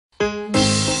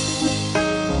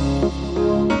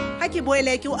ke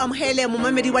boele ke o amohele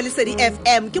momamedi wa Lesedi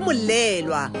FM ke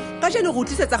Molelwa ka jeno go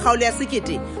tlisetsa kgaolo ya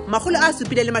sekete magolo a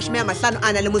 750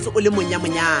 ana le motse o le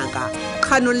Monyaka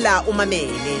khanolla o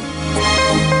mamele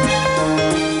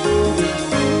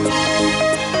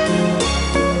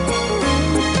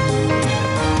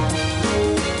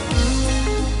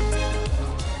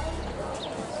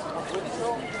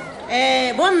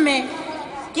bomme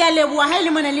ke a leboa ha ile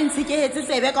mona le ntshekehetse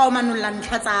tsebe ka o manolla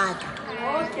ntlha tsaka.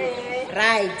 Okay.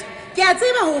 Right. Ke a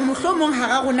tseba ho mohlomong ha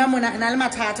ga rona mona rena le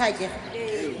mathata ke.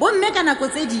 Bomme ka nako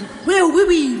tse ding ho e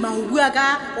boima ho bua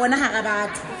ka ona ha ga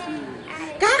batho.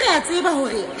 Ka re a tseba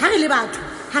hore ha re le batho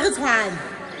ha re tshwane.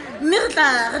 Mme re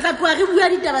tla tloa re bua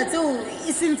ditaba tseo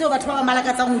e seng tseo batho ba ba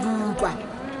malakatsang ho di utlwa.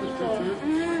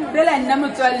 Bela nna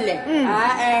motswalle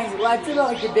wa tseba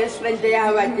hore ke best friend ya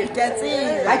hao ke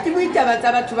tseba ha ke buitaba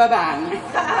tsa batho ba bang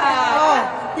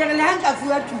ke re le ha nka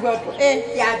fuwa thubapo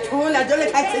ya thola jole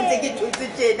ka sentse ke thutse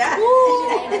tjena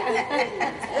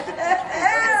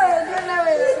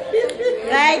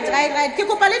right ke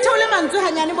kopa le theole mantswe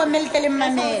hanyane bomme le tele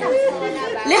mmamela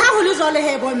le ha ho le jole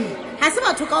he bomme ha se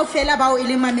batho kaofela bao e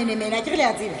le mamenemena ke re le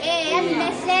a tseba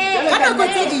ka nako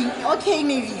tse ding okay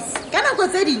Mavis ka nako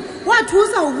tse ding wa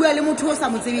thusa ho bua le motho o sa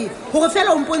mo tsebeng hore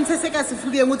fela o mpontshe se ka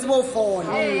sefubeng o tsebe o fola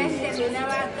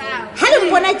ha le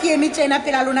mbona ke eme tjena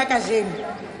pela lona ka jeno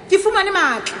ke fumane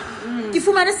matla ke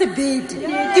fumane sebete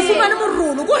ke fumane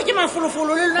morolo go ke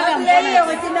mafolofolo le lona ka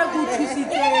mpona ke na go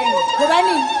thusitseng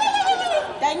hobane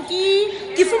thank you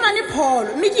ke fumane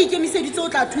pholo mme ke ikemiseditse o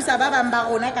tla thusa ba bang ba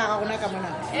rona ka rona ka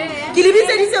mona ke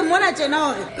lebitseditse mona tjena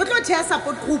hore re tlo theha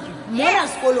support group mona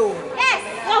sekolong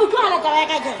wa utlwala taba ya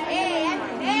ka ke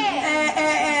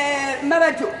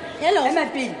mabatho hello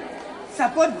emapeng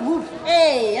support group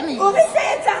yami o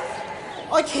bisetsa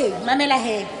okay mamela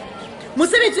he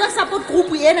mosebetsi wa support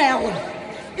group ena ya rona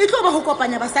e tlo ba ho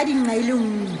kopanya basadi nqa ile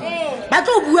nngwe ba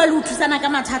tlo bua le ho thusana ka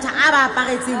mathata a ba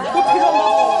aparetseng bophelong ba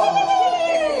bona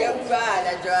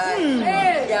bana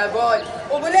jwale ya bona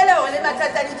o bolela hore le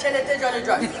mathata di tšhelete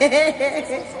jwale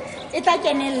e tla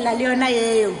kenella le yona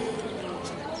eo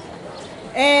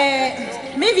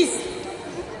Mavis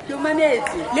ke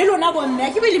manetse le lona bomme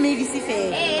a ke be le Mavis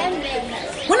fela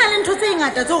ho na le ntho tse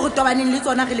ngata tseo re tobaneng le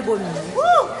tsona re le bomme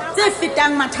tse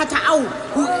fetang mathata ao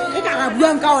re ka ra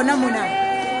buang ka ona mona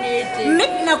mme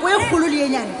nako e kgolo le e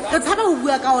nyane re tshaba ho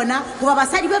bua ka ona hoba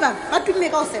basadi ba bang ba tumme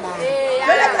ka ho sebana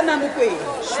jwale ka mamokweng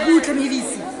butle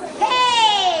Mavis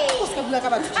o ska bua ka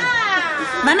batho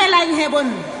mamelang he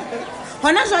bomme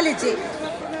hona jwale tje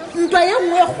ntwa e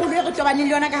nngwe e kgolo e re tobaneng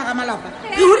le yona ka hara malapa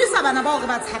re hodisa bana bao re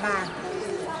ba tshabang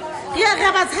re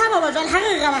ba tshaba ba jwale ha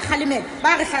re ra ba kgalemela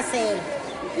ba re hlasela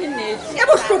e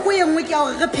bohloko e nngwe ke ya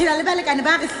hore re phela le balekane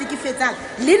ba re hlekefetsang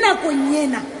le nakong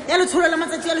ena ya letsholo la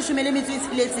matsatsi ya 16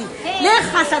 le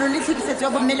kgahlano le tlhekisetso ya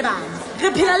bomme le bana re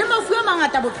phela le mafu a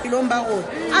mangata bophelong ba rona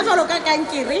a jwalo ka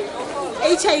kankere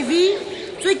HIV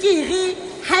tswekere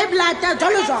high blood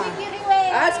jwalo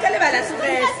a ska le bala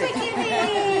stress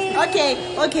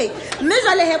okay mme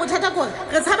jwale he bothata kore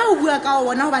re tshaba ho bua ka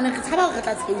ona hobane re tshaba hore re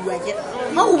tla tsheuwa ke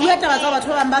ha o bua taba tsa batho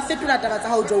ba bang ba fetola taba tsa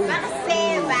hao jwale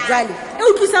jwale e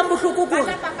utlwisang bohloko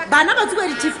kore bana ba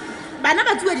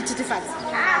tsuba dithethefatsi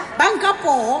ba nka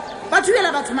poho ba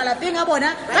thubela batho malapeng a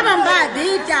bona ba bang ba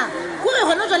beta kore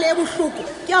hona jwale e bohloko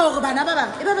ke hore bana ba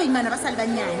bang e ba baimana ba sa le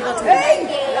banyane batho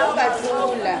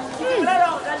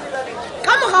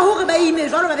ka mora hore ba ime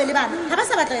jwalo ba be le bana ha ba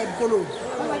sa batla ya dikolong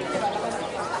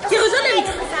ke re jwale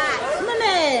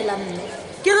mamela mme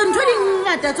ke re ntho di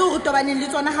ngata tseo re tobaneng le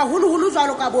tsona haholoholo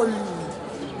jwalo ka bomme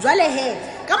jwale he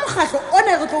ka mokgatlo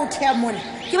ona re tlo o theha mona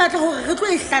ke batla hore re tlo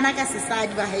e hlana ka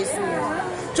sesadi ba haeso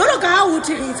jwalo ka ha o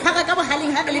thi re tshwara ka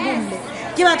bohaleng ha re le bomme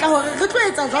ke batla hore re tlo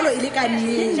etsa jwalo e le ka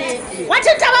nnete wa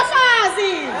tshintha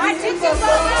bafazi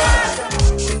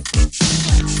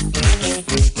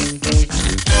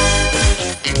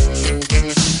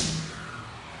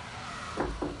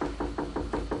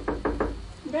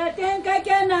Datenka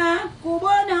kena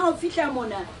kubona ha o fihla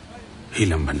mona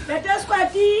hela manna data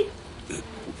squati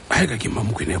ha ka ke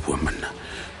mamokwena ya bua manna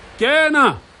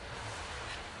kena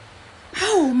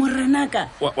hao morenaka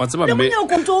wa tseba le mme monya o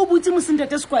kontso o butse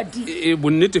mosindate squati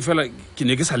bonnete fela ke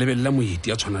ne ke sa lebella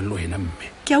moeti a tshwanang le wena mme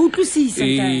ke a utlwisisa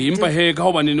empa he ka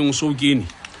hoba neneng so kene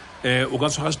o ka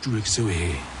tshwara setulo ke se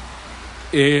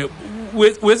he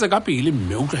o etsa ka pele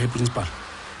mme o tla he principal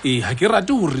ha ke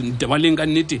rate hore ntebaleng ka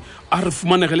nnete a re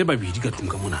fumanegele babedi ka tlong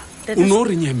ka mona o no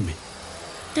re nyemme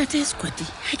data squati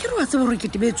ha ke re wa tseba hore ke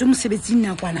tebetswe mosebetsing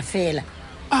nakwana fela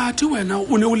a the wena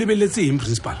o ne o lebeletse eng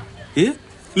principal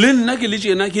le nna ke le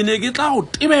tjena ke ne ke tla go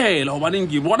tebela gobaneng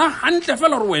ke bona hantle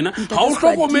fela gore wena ga o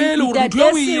tlhokomele gore ntho ya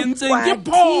o e entseng ke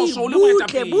phoso le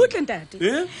butle ntate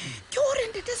ke gore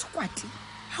ntate Sekwati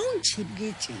ga o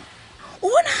ntšhebile o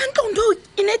bona gantle ntho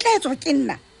e ne tla etswa ke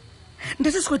nna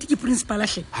ntate Sekwati ke principal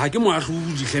atlhe ga ke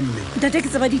moatlhoditlhe mme ntate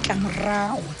ke tseba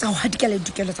ditlamorago tsa go gadikela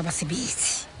ditokelo tsa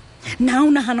basebetsi na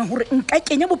o nagana gore nka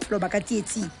kenya bophelo ba ka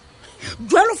tsietsing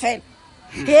jwalo fela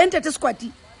ntate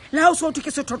Sekwati le ha o so ke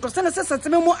sethotho sena se sa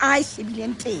tsebe mo a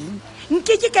shebileng teng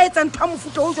nke ke ka etsa ntho a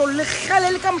mofuta o jolo le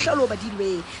gale le ka mohlalo ba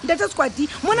dilwe ntate Sekwati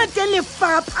mona teng le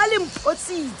fapha le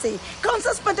mphositse council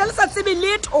hospital sa tsebe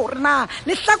letho hore na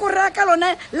le hlakore ka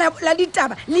lona la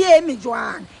ditaba le eme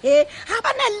jwang ha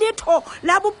bana letho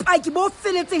la bopaki bo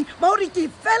feletseng ba hore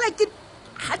ke fela ke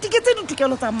ha tiketse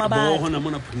ditokelo tsa mabaka hona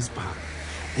mona principal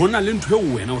hona le ntho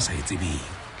e wena o sa etsebeng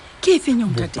ke fenya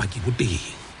ntate bopaki bo teng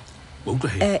ba utlwa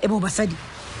he bo basadi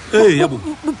ya bo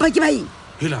bopaki ba eng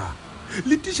hela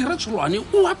le tishera tsholoane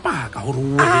o apaka gore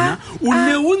wena o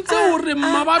ne o ntse o re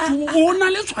mma batho o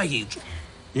na le tshwaetso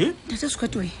ntate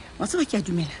Sekwati we wa tseba ke a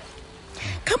dumela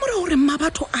ka mora hore mma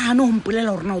batho a no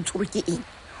mpolela hore na o tshwere ke eng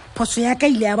phoso ya ka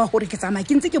ile ya ba hore ke tsamaya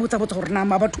ke ntse ke botsa hore na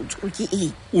mma batho o tshwere ke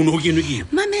eng o no ke no ke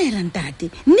mamela ntate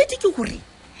nnete ke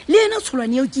gore le ena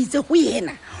tsholwane eo ke itse go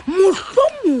yena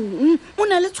mohlomong o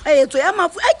na le tshwaetso ya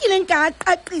mafu a kileng ka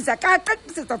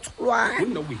qaqisetsa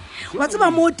tsholwane wa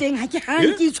tseba mo teng ha ke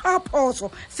hang ke itshwa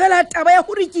phoso fela taba ya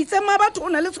gore ke itse ma batho o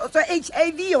na le tshwaetso ya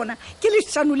HIV yona ke le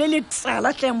shano le le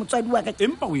tsala hle motswadi wa ka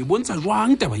empa o e bontsha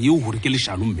jwang taba eo gore ke le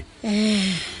shano mme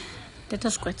tata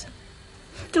Sekwati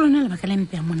ke lona le baka le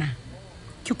mpe ya mona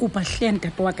ke kopa hle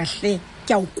ntate wa ka hle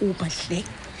ke a o kopa hle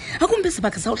a kumbe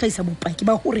sebaka sa o hlaisa bopaki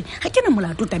ba hore ha kena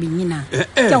molato tabeng ena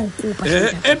ke a o kopa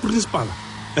principal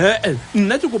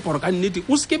nna ke kopa gore ka nnete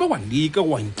o sekebe wa leka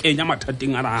wa nkenya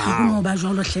mathateng a no ba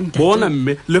jwalo hle ntate bona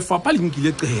mme lefapha le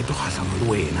nkile qeto kgatlhanong le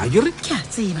wena ke re ke a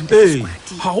tseba ntate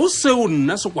Sekwati ha o seo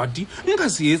nna Sekwati nka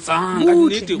se etsang ka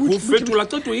nnete go fetola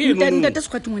qeto eno ntate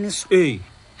Sekwati ngweneso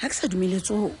ha ke sa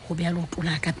dumeletso go bea leoto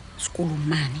la ka sekolong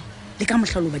mane le ka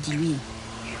mohlalo ba dilweng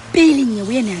pele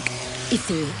nyewe ena ka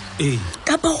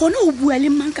kapa hona o bua le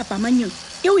mang kapa manyo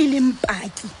eo e leng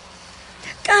paki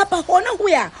kapa hona ho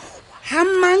ya ha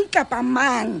mang kapa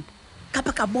mang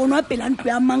kapa ka bonwa pela ntlo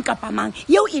ya mang kapa mang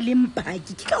eo e leng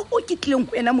paki ke ka go ke tleng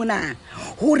go ena mona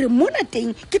hore mona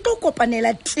teng ke tlo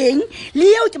kopanela teng le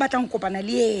eo ke batlang kopana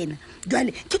le yena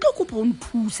jwale ke tlo kopa o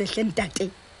nthuse hle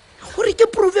ntate hore ke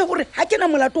prove hore ha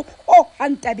kena molato o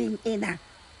hantabeng ena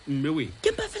mme we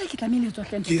ke ba fela ke tlameletswa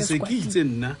hle ntate ke se ke itse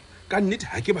nna ka nnete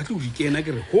ha ke batle ho dikena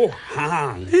ke re ho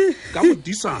hang ka go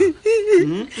disa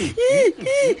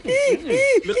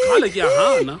le khale ke a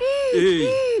hana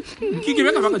ke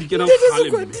be ka baka dikena khale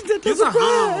ke sa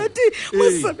hana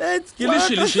ke le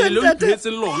shile le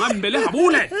phetse lona mbele ha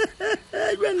bole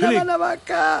bana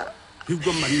baka ke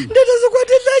go mani ntate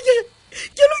Sekwati tlake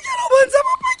ke lokela ho bontsha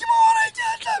bopaki ba hore ke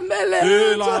a tlamela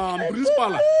la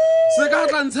principal se ka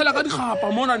tla ntshela ka digapa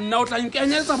mona nna o tla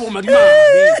nkenyetsa bo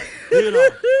madimabe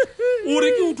o re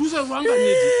ke o thusa jwang ka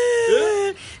nnete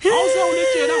ha o sa o le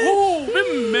tjena ho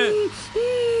mme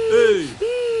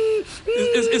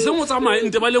e se mo tsamaye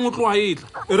nte ba leng o tloa etla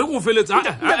re go feletsa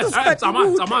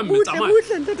tsamaya mme tsamaya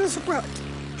ntate Sekwati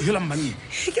hela mmani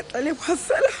ke tla le kwa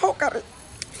fela ha o ka re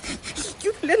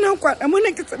ke le na kwana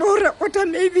mona ke tseba hore o ta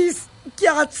Mavis ke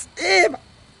a tseba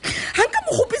ha nka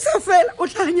mo gopisa fela o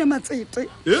tla hanya matsete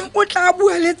o tla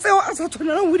bua le tseo a sa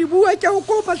tshwanelang ho di bua ke o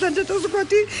kopa ntate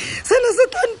Sekwati sena se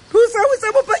tla thusa ho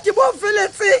tsa bopaki bo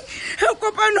feletseng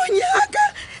kopanong ya ka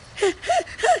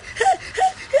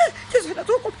ke sena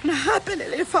tlo kopana hape le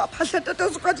lefapha ntate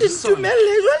Sekwati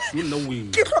ntumelle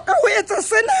jwale ke hloka ho etsa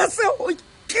sena se o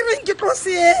ke reng ke tlo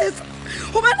se etsa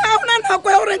hobane ha ona nako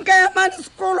ya hore nka ya mane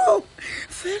sekolong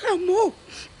fela mo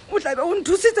o tla be o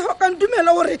nthusitse go ka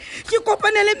ntumela gore ke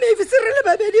kopanele Mavis re le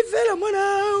babedi fela mona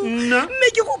mme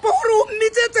ke kopa gore o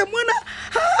mmitsetse mona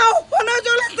ha bona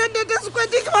jole ntate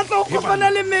Sekwati ke batla go kopana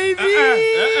le Mavis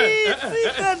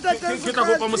ke tla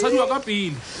kopa mosadi wa ka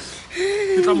pele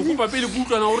ke tla mo kopa pele ke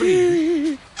utlwana gore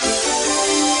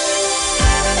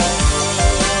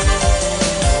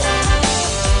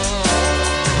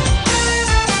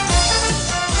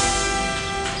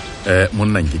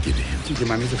monna nke ke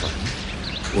mametse fa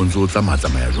o ntse o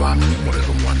tsamaya jwang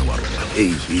morerong wane wa rona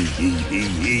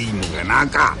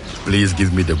Monyaka please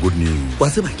give me the good news wa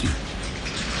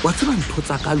tseba ntho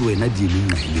tsa ka le wena di le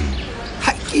nqaileng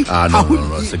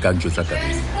no se ka ntjwetsa ka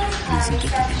eng please nke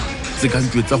ke se ka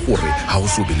ntjwetsa gore ha o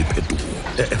so be le phetogo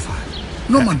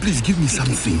no man please give me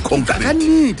something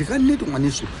concrete ka nnete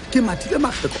ngwaneso ke mathile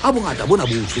makgeko a bongata bona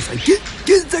bo tshosa ke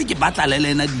ntse ke batla le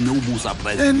lena dineo bo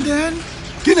surprise and then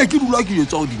ke ne ke dula ke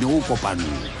etsa go Dineo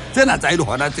kopanong tsena tsa ile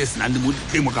hona tse senang le mo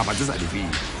ditlemo kapa tse sa lefeng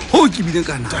ho ke bile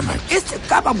ka nna e se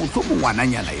ka ba motho mo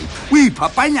ngwananyana eo o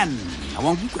iphapanya nna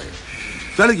wa nkutlwa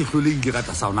jale ke hlolehile ka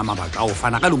tlasa ona mabaka a o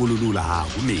fana ka lengolo la ha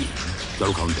go me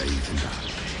jalo ka unta itsenda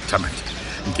Tamati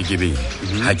nke ke be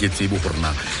ha ke tsebe gore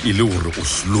na ile hore o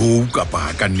slow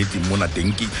kapa ka nnete mona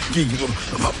teng ke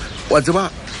wa tseba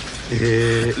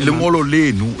lengolo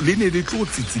leno le ne le tlo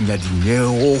tsitsinya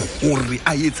Dineo gore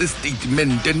a etse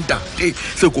statement ntate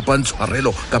se kopang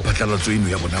tshwarelo ka phatlalatso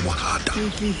eno ya bona bogata.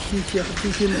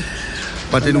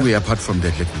 But anyway, apart from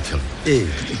that, let me tell you.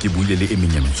 Ke buile le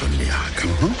emeng ya metswalle ya ka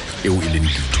eo e leng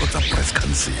ditho tsa press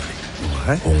council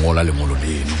go ngola lengolo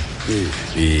leno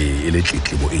e le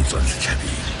tletlebo e tswang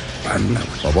setšhabeng banna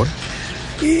wa bona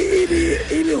e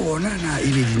le hona na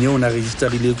e le Dineo na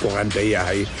registerile koranta ya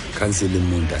hae councileng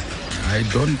monta. I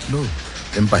don't know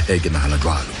empa he ke nagana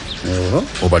jwalo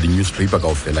goba di-newspaper ka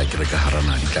o fela ke re ka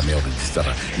harana di tlameya go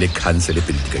registera le council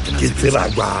pele di ka ke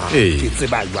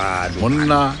tseba jwalo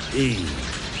monna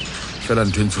fela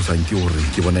ntho e ntshosang ke gore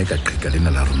ke bona e ka qheka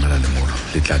lena la rona la lengolo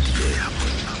le tla diega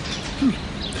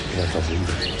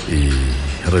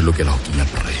re lokela go kenya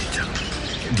pressure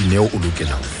Dineo o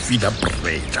lokela go feeda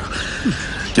pressure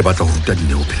ke batla go ruta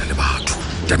Dineo phela le batho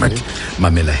damat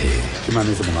mamela he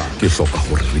ke hloka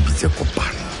gore re bitse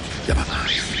kopano ya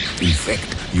baagi. In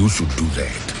fact, you should do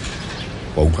that.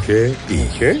 Okay.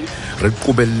 Re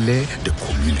qobelle the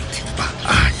community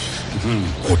baagi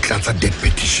go tlatsa that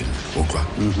petition o tla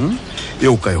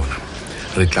eo ka yona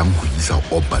re tlang go isa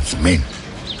ombudsman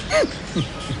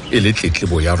e le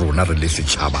tletlebo ya rona re le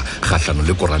setšhaba kgatlhano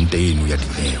le korante eno ya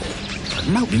Dineo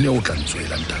o tla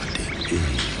ntswela ntate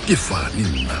ke fane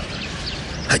nna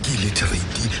ha ke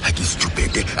illiterate ha ke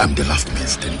stupid I'm the last man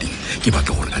standing ke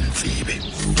batla gore a ntsebe.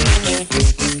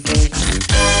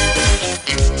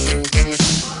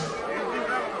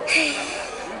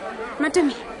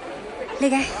 Matumi le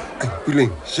kae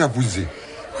Puleng shabuze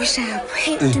o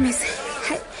shapo Dumese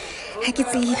ha ke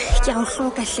tsebe ke a o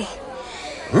hloka hle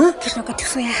ke hloka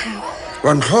thuso ya hao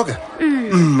wa nhloka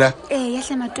nna ya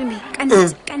hle Matumi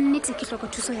ka nnete ke hloka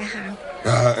thuso ya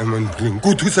hao man Puleng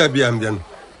go thusa bjang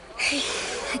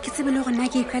ha ke tsebe le gore nna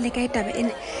ke itlhale ka taba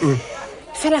ena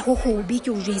fela ho hobi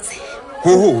ke o jetse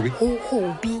ho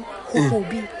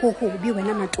hobi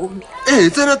wena Matumi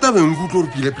tsena tabeng go tlo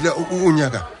re pila o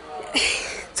nyaka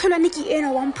tsholwane ke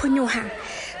ena wa mphonyoha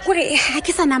gore ha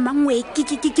ke sa namangwe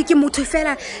ke motho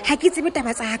fela ha ke tsebe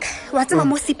taba tsaka wa tseba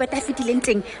mo sipeta fetileng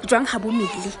teng jwang ha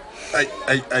bomile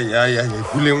ai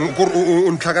Puleng o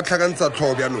ntlhaka-tlhakantsha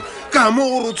tlhogo bjano ka mo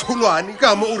o re tsholwane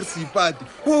ka mo o re sipati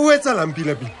o etsa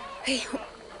lampila pele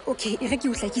okay e re ke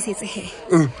o hlakisetse he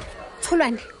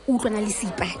tsholwane o utlwana le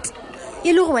sipati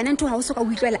e le go wena ntho ha o soka o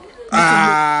itlwela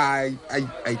ai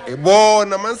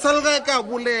bona man salga ka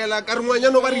bolela ka re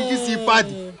ngwanyana ba re ke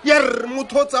sipati ya re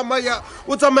motho o tsamaya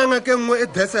ke nngwe e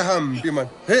dese hampi man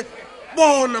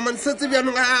bona man setse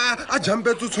bjanong a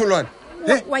jumpetse tsholwane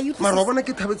mara wa bona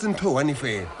ke thabetse ntho one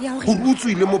fela gore o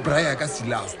tswile mo braya ka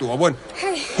silasto wa bona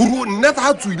gore nna tsa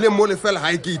a tswile mo le fela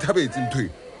ha ke ithabetse ntho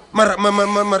mara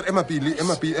emapili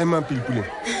Puleng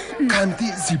kanti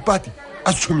sipati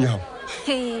a tshomi yago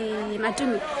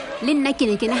Matumi le nna ke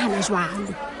ne ke nagana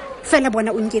jwalo fela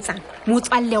bona o nketsang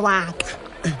motswalle wa ka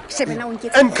shebena o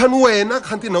nketsang and kan wena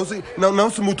kanti na o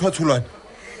se motho wa tsholwane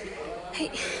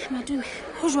Matumi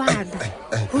ho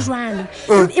jwalo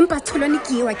empa tsholwane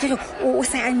ke ewa ke re o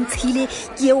sa ntshile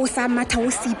ke o sa matha o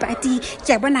sipati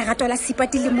ke a bona rato la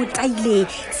sipati le motaile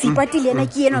sipati le ena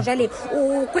ke ena jale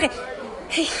o kore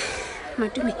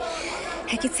Matumi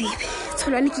ha ke tsebe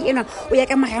tsholwane ke ena o ya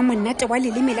ka mara monnate wa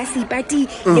leleme la sipati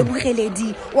le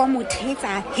bogeledi wa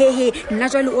mothetsa nna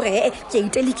jwale o re ke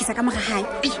itelekisa ka mara hae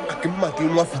ke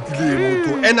matleng wa fitile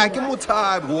motho ena ke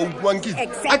motshabi wa utlwang ke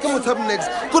a ke motshabi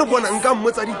next gore bona nka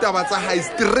mmotsa ditaba tsa high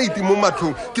straight mo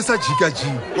matlong ke sa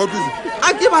jika-jika wa tlose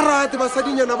a ke ba rate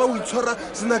basadinyana ba o itshwara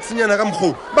senaksinyana ka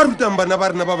mokgwa ba rutang bana ba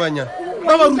rena ba banyana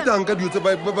ba ba rutang ka dio tse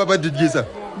ba dedietsa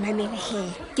mamele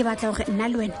ke batla gore nna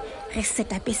le wena re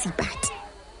setape sipati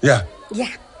ya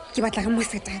ke batla re mo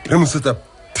setape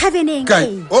taveneng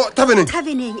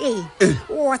taveneng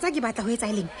o tsa ke batla ho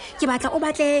etsa leng ke batla o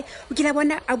batle o kila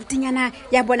bona a butinyana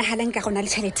ya bona halang ka gona le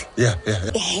tšhelete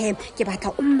ke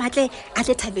batla o mmatle a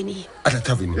tle taveneng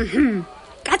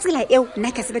ka tsela eo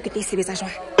nna ka sebe ke tla sebetsa jwa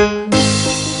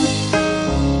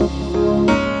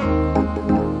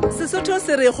Sesotho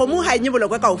se re kgomo ha nye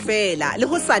bolokwa kaofela le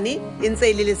hosane e ntse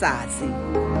e le letsatsi